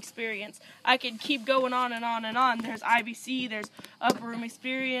Room Experience. I could keep going on and on and on. There's IBC, there's Upper Room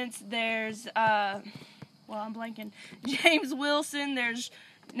Experience, there's I'm blanking. James Wilson, there's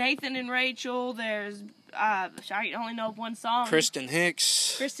Nathan and Rachel, there's I only know of one song. Kristen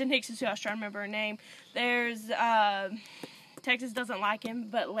Hicks. Kristen Hicks is who I was trying to remember her name. There's Texas Doesn't Like Him,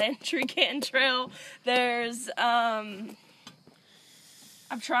 but Landry Cantrell. There's I'm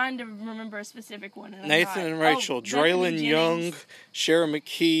trying to remember a specific one. And Nathan and Rachel, Draylon Young, Sharon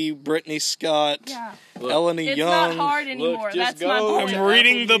McKee, Brittany Scott, Yeah. Eleni It's Young. not hard anymore. just That's my go point. to I'm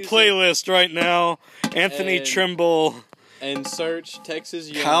reading the Apple Music. playlist right now. Anthony And- Trimble, And search Texas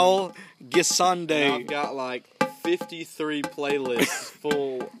Young. Kyle And I've Gisande. got like 53 playlists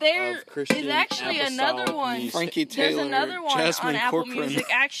full There of Christian is actually another apostolic one. music. Frankie There's Taylor, another one Jasmine on Apple Corcoran. Music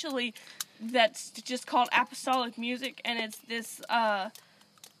actually that's just called Apostolic Music, and it's this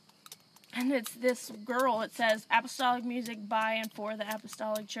girl. It says Apostolic Music by and for the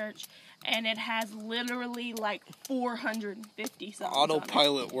Apostolic Church, and it has literally like 450 songs. on it.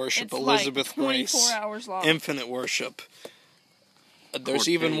 Autopilot Worship, It's Elizabeth like 24 Grace, hours long. Infinite Worship. There's Cortez.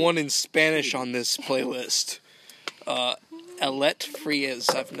 even one in Spanish on this playlist. Alet Frias.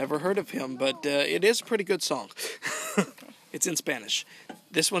 I've never heard of him, but it is a pretty good song. It's in Spanish.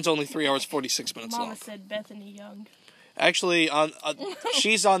 This one's only 3 hours 46 minutes Mama long. said Bethany Young. Actually,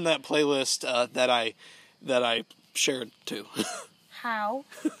 she's on that playlist that I shared too. How?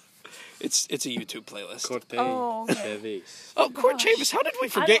 It's a YouTube playlist. Cortez Oh, okay. Chavis. Oh, Court Gosh. Chavis! How did we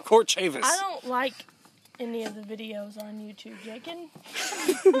forget Court Chavis? I don't like any of the videos on YouTube, Jakin.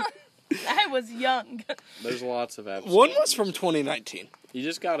 I was young. There's lots of apostolic One was music. from 2019. You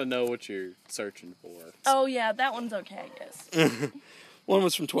just got to know what you're searching for. Oh yeah, that one's okay, I guess. One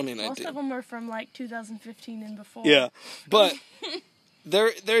was from Most 2019. of them are from like 2015 and before. Yeah, but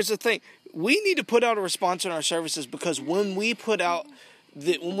there's a thing. We need to put out a response on our services because when we put out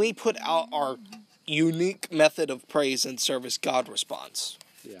our unique method of praise and service, God responds.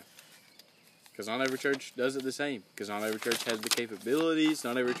 Yeah. Because not every church does it the same. Because not every church has the capabilities.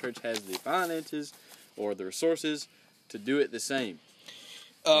 Not every church has the finances or the resources to do it the same.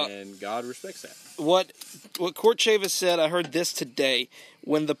 And God respects that. What Court Chavis said, I heard this today.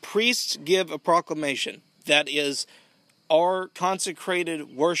 When the priests give a proclamation, that is, our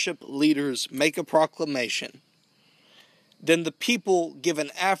consecrated worship leaders make a proclamation, then the people give an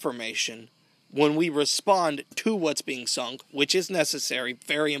affirmation when we respond to what's being sung, which is necessary,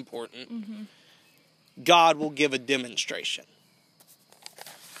 very important. Mm-hmm. God will give a demonstration.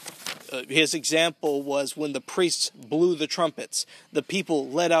 His example was when the priests blew the trumpets, the people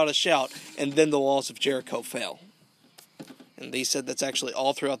let out a shout, and then the walls of Jericho fell. And he said that's actually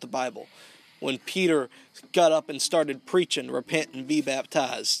all throughout the Bible. When Peter got up and started preaching, repent and be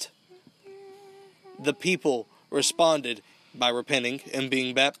baptized, the people responded by repenting and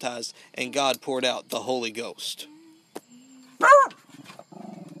being baptized, and God poured out the Holy Ghost.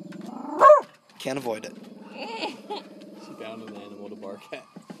 Can't avoid it. She found an animal to bark at.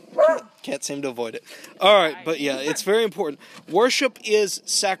 Can't seem to avoid it. All right, but yeah, it's very important. Worship is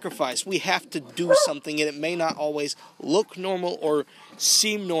sacrifice. We have to do something, and it may not always look normal or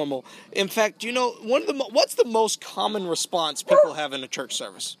seem normal. In fact, you know, what's the most common response people have in a church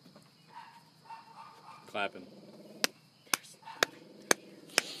service? Clapping.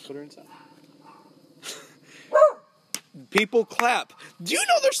 Put her inside. People clap. Do you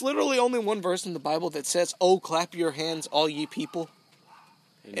know there's literally only one verse in the Bible that says, "Oh, clap your hands, all ye people"?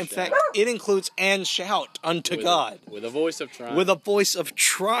 And In shout. fact, it includes "and shout unto God." With a voice of triumph. With a voice of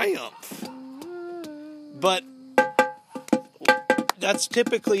triumph. But that's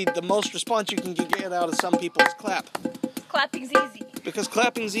typically the most response you can get out of some people is clap. Clapping's easy. Because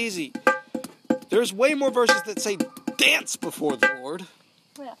clapping's easy. There's way more verses that say dance before the Lord.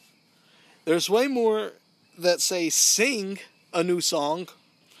 Yeah. There's way more that say sing a new song.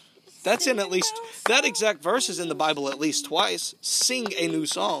 That's in at least, that exact verse is in the Bible at least twice. Sing a new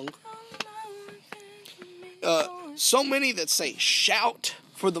song. So many that say shout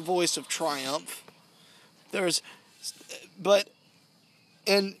for the voice of triumph.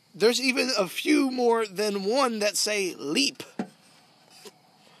 And there's even a few more than one that say leap.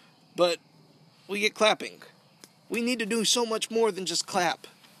 But we get clapping. We need to do so much more than just clap.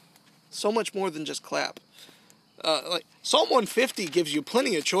 So much more than just clap. Like Psalm 150 gives you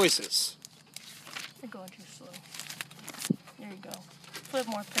plenty of choices. You're going too slow. There you go. Flip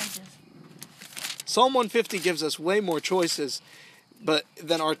more pages. Psalm 150 gives us way more choices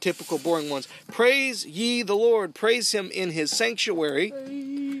than our typical boring ones. Praise ye the Lord. Praise him in his sanctuary.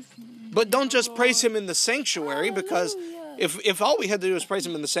 But don't just praise him in the sanctuary, because if all we had to do was praise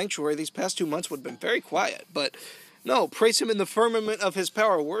him in the sanctuary, these past 2 months would have been very quiet. But no, praise him in the firmament of his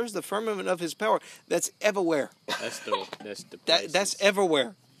power. Where's the firmament of his power? That's everywhere. That's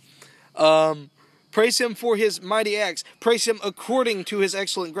everywhere. Praise him for his mighty acts. Praise him according to his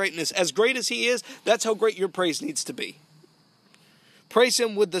excellent greatness. As great as he is, that's how great your praise needs to be. Praise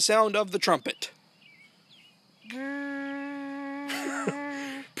him with the sound of the trumpet.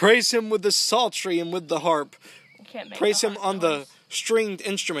 Praise him with the psaltery and with the harp. Praise him on the stringed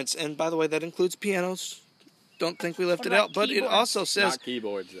instruments. And by the way, that includes pianos. Don't think we left it out. But it also says... Not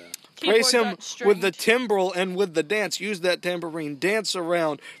keyboards, though. Praise him with the timbrel and with the dance. Use that tambourine. Dance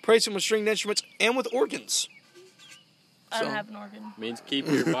around. Praise him with stringed instruments and with organs. I don't have an organ. Means keep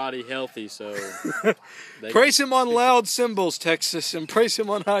your body healthy, so... Praise him on loud cymbals, Texas, and praise him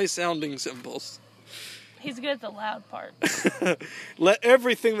on high-sounding cymbals. He's good at the loud part. Let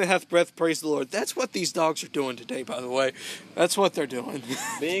everything that hath breath praise the Lord. That's what these dogs are doing today, by the way. That's what they're doing.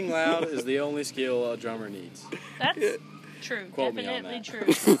 Being loud is the only skill a drummer needs. That's true. Quote Definitely me on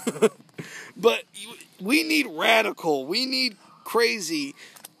true. But we need radical. We need crazy.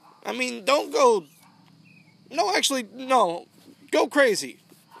 I mean, don't go... No, go crazy.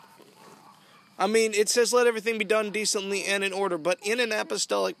 I mean, it says let everything be done decently and in order, but in an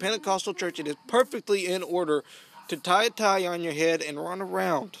apostolic Pentecostal church, it is perfectly in order to tie a tie on your head and run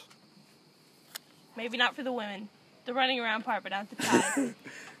around. Maybe not for the women. The running around part, but not the tie.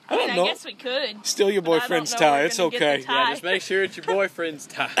 I guess we could. Steal your boyfriend's tie. It's okay. Yeah, just make sure it's your boyfriend's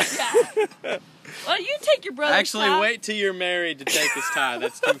tie. Yeah. Well, you take your brother's tie. Actually, wait till you're married to take his tie.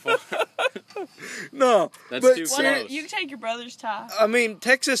 That's too far. No. That's too close. You take your brother's tie. I mean,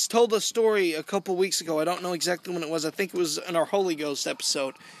 Texas told a story a couple weeks ago. I don't know exactly when it was. I think it was in our Holy Ghost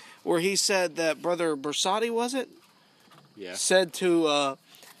episode, where he said that Brother Bersati, was it? Yeah. Said to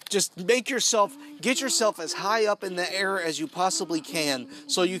just get yourself as high up in the air as you possibly can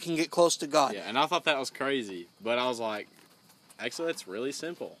so you can get close to God. Yeah, and I thought that was crazy, but I was like, actually, that's really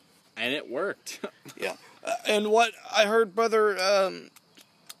simple. And it worked. Yeah. And what I heard Brother,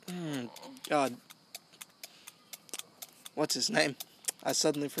 God, what's his name? I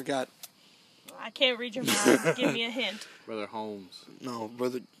suddenly forgot. I can't read your mind. Give me a hint. Brother Holmes. No,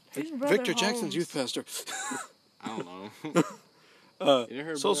 Brother Brother Victor Holmes? Jackson's youth pastor. I don't know. You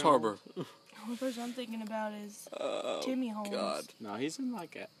heard Soul's Brother Harbor. The only person I'm thinking about is Timmy Holmes. God. No, he's in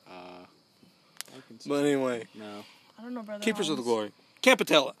like Arkansas. But anyway. No. I don't know Brother Keepers Holmes. of the Glory.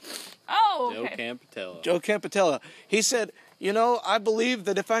 Campatella. Oh, Joe okay. Campatella. Joe Campatella. He said, I believe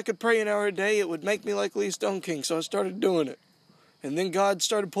that if I could pray an hour a day, it would make me like Lee Stone King. So I started doing it. And then God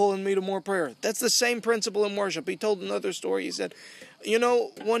started pulling me to more prayer. That's the same principle in worship. He told another story. He said,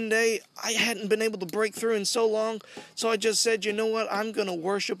 one day I hadn't been able to break through in so long. So I just said, you know what? I'm going to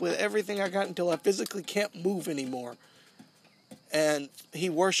worship with everything I got until I physically can't move anymore. And he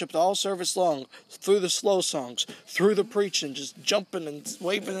worshipped all service long, through the slow songs, through the preaching, just jumping and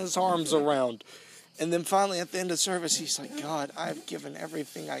waving his arms around. And then finally at the end of service, he's like, God, I've given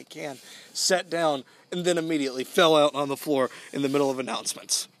everything I can. Sat down and then immediately fell out on the floor in the middle of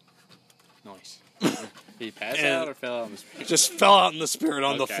announcements. Nice. He passed out or fell out in the spirit? Just fell out in the spirit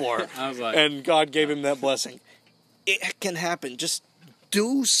on the floor. I was like, and God gave him that blessing. It can happen. Just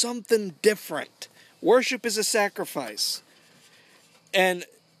do something different. Worship is a sacrifice. And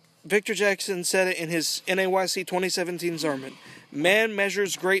Victor Jackson said it in his NAYC 2017 sermon. Man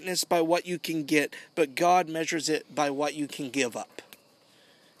measures greatness by what you can get, but God measures it by what you can give up.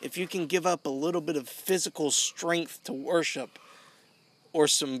 If you can give up a little bit of physical strength to worship, or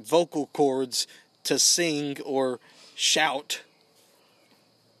some vocal cords to sing or shout,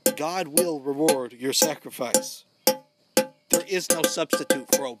 God will reward your sacrifice. There is no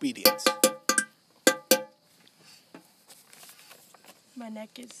substitute for obedience. My neck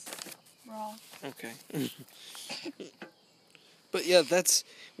is raw. Okay. But yeah,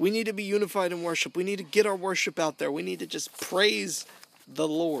 we need to be unified in worship. We need to get our worship out there. We need to just praise the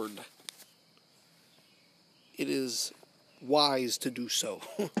Lord. It is wise to do so.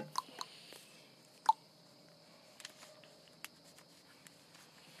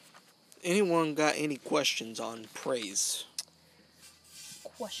 Anyone got any questions on praise?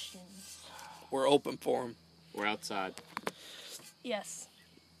 Questions. We're open for them. We're outside. Yes.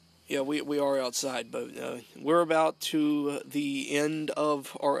 Yeah, we are outside, but we're about to the end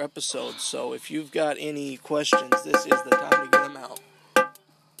of our episode, so if you've got any questions, this is the time to get them out.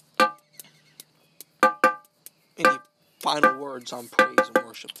 Any final words on praise and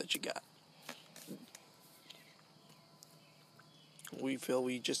worship that you got? We feel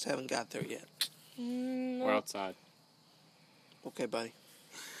we just haven't got there yet. No. We're outside. Okay, buddy.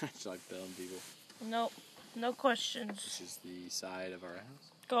 It's like telling people. Nope. No questions. This is the side of our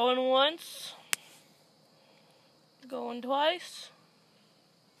house. Going once. Going twice.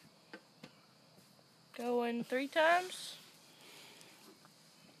 Going 3 times.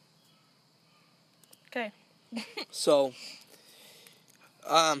 Okay. So,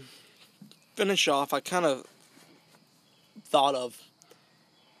 finish off, I kind of thought of,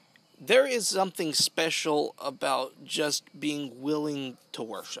 there is something special about just being willing to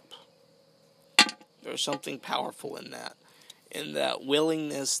worship. There's something powerful in that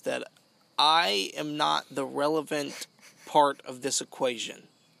willingness that I am not the relevant part of this equation.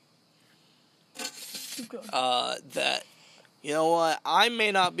 That, you know what, I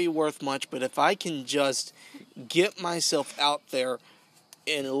may not be worth much, but if I can just get myself out there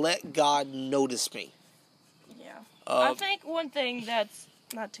and let God notice me. Yeah. I think one thing that's,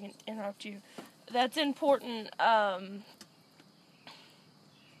 not to interrupt you, that's important,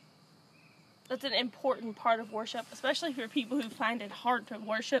 that's an important part of worship, especially for people who find it hard to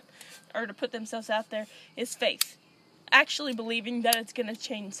worship or to put themselves out there, is faith. Actually believing that it's going to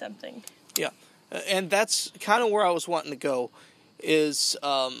change something. Yeah. And that's kind of where I was wanting to go, is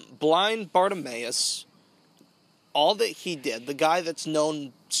blind Bartimaeus, all that he did, the guy that's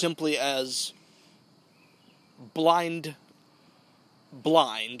known simply as blind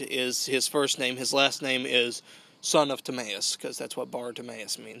is his first name. His last name is son of Timaeus, because that's what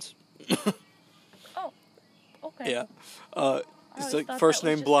Bartimaeus means. Oh, okay. Yeah. It's like first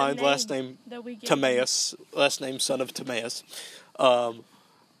name blind, last name Timaeus, last name son of Timaeus.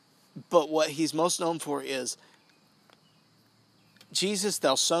 But what he's most known for is, Jesus,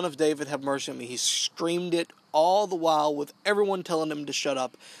 thou son of David, have mercy on me. He screamed it all the while with everyone telling him to shut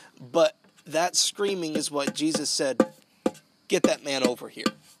up. But that screaming is what Jesus said, get that man over here.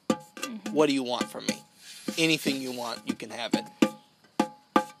 Mm-hmm. What do you want from me? Anything you want, you can have it.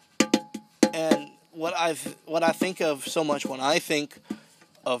 And what I think of so much when I think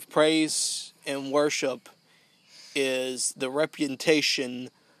of praise and worship is the reputation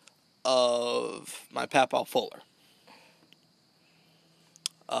of my Papa Fuller.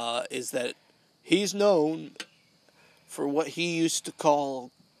 Is that he's known for what he used to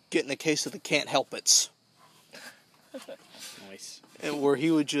call getting a case of the can't help it's. Nice. And where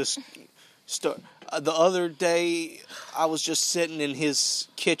he would just start. The other day, I was just sitting in his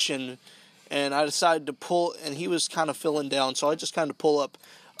kitchen, and I decided to pull, and he was kind of feeling down, so I just kind of pull up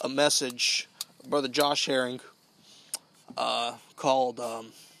a message, Brother Josh Herring, called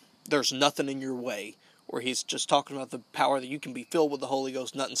There's Nothing in Your Way, where he's just talking about the power that you can be filled with the Holy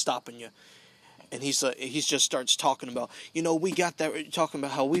Ghost, nothing stopping you. And he just starts talking about, we got that, talking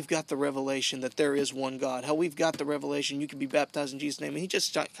about how we've got the revelation that there is one God, how we've got the revelation you can be baptized in Jesus' name. And he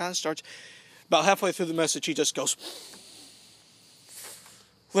just kind of starts, about halfway through the message, he just goes,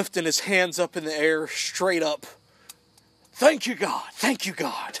 lifting his hands up in the air, straight up, thank you, God, thank you,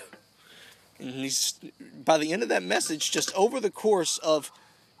 God. And he's, by the end of that message, just over the course of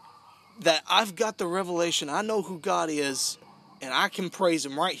that, I've got the revelation, I know who God is, and I can praise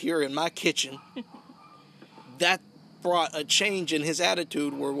him right here in my kitchen. That brought a change in his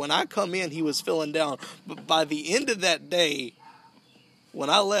attitude where when I come in, he was feeling down. But by the end of that day, when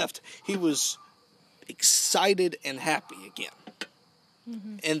I left, he was excited and happy again.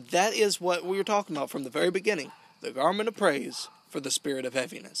 Mm-hmm. And that is what we were talking about from the very beginning. The garment of praise for the spirit of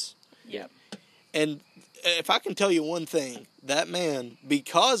heaviness. Yep. And if I can tell you one thing, that man,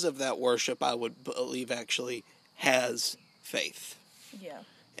 because of that worship, I would believe actually has faith. Yeah.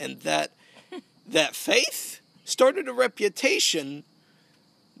 And that faith started a reputation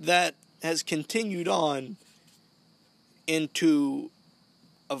that has continued on into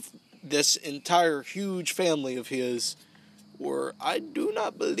of this entire huge family of his, where I do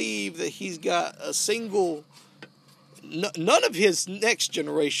not believe that he's got a single... None of his next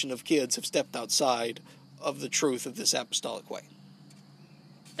generation of kids have stepped outside of the truth of this apostolic way.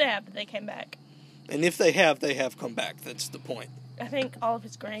 They have, but they came back. And if they have come back. That's the point. I think all of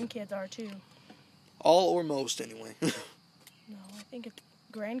his grandkids are too. All or most, anyway. No, I think it's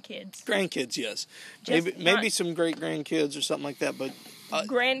grandkids. Grandkids, yes. Just Maybe some great-grandkids or something like that, but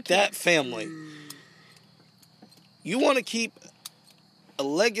grandkids. That family. You want to keep a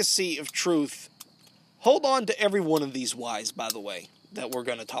legacy of truth. Hold on to every one of these whys, by the way, that we're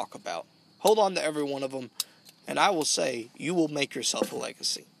going to talk about. Hold on to every one of them, and I will say, you will make yourself a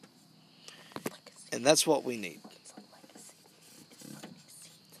legacy. And that's what we need.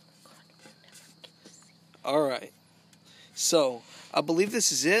 All right. So, I believe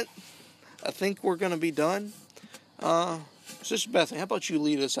this is it. I think we're going to be done. Sister Bethany, how about you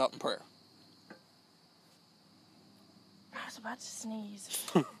lead us out in prayer? I was about to sneeze.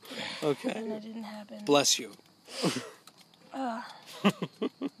 Okay. And it didn't happen. Bless you. Why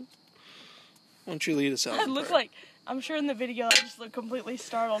don't you lead us out I in look prayer? like, I'm sure in the video I just look completely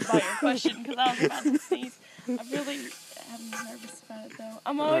startled by your question because I was about to sneeze. I really am nervous about it though.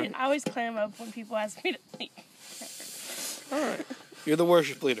 I always clam up when people ask me to sneeze. All right. You're the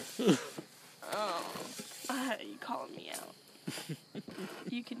worship leader. Oh, you calling me out.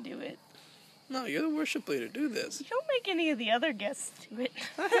 You can do it. No, you're the worship leader. Do this. You don't make any of the other guests do it.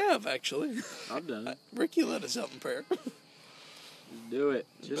 I have, actually. I've done it. Ricky led us out in prayer. Do it.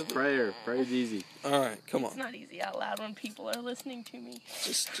 Just prayer. Pray's easy. All right, come on. It's not easy out loud when people are listening to me.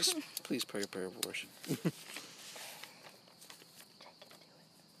 Just please pray a prayer of worship. This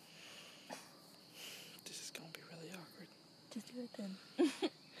is going to be really awkward. Just do it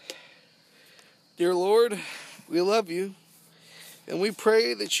then. Dear Lord, we love you, and we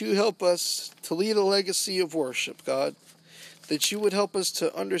pray that you help us to lead a legacy of worship, God. That you would help us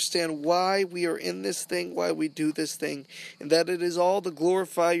to understand why we are in this thing, why we do this thing, and that it is all to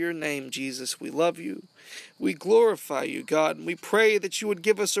glorify your name, Jesus. We love you. We glorify you, God, and we pray that you would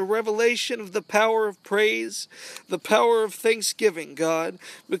give us a revelation of the power of praise, the power of thanksgiving, God,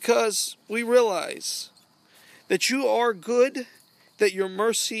 because we realize that you are good, that your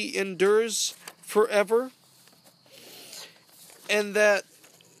mercy endures forever, and that,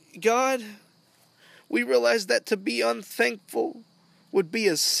 God, we realize that to be unthankful would be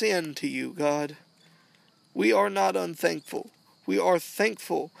a sin to you, God. We are not unthankful. We are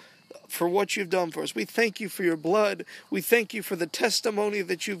thankful for what you've done for us. We thank you for your blood. We thank you for the testimony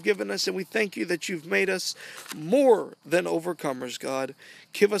that you've given us, and we thank you that you've made us more than overcomers, God.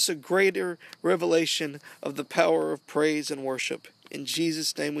 Give us a greater revelation of the power of praise and worship. In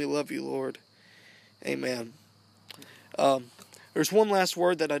Jesus' name we love you, Lord. Amen. There's one last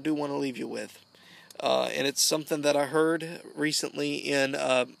word that I do want to leave you with. And it's something that I heard recently in,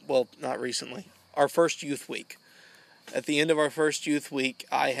 not recently, our first youth week. At the end of our first youth week,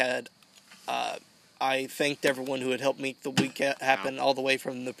 I thanked everyone who had helped make the week happen, all the way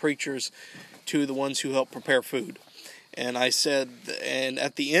from the preachers to the ones who helped prepare food. And I said, and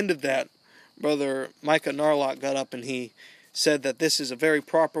at the end of that, Brother Micah Narlock got up and he said that this is a very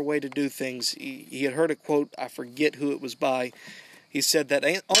proper way to do things. He had heard a quote, I forget who it was by. He said that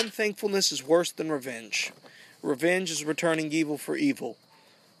unthankfulness is worse than revenge. Revenge is returning evil for evil,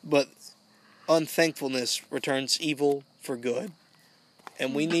 but unthankfulness returns evil for good.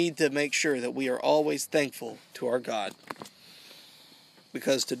 And we need to make sure that we are always thankful to our God,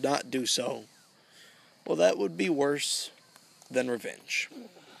 because to not do so, well, that would be worse than revenge.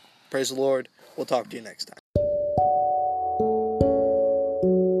 Praise the Lord. We'll talk to you next time.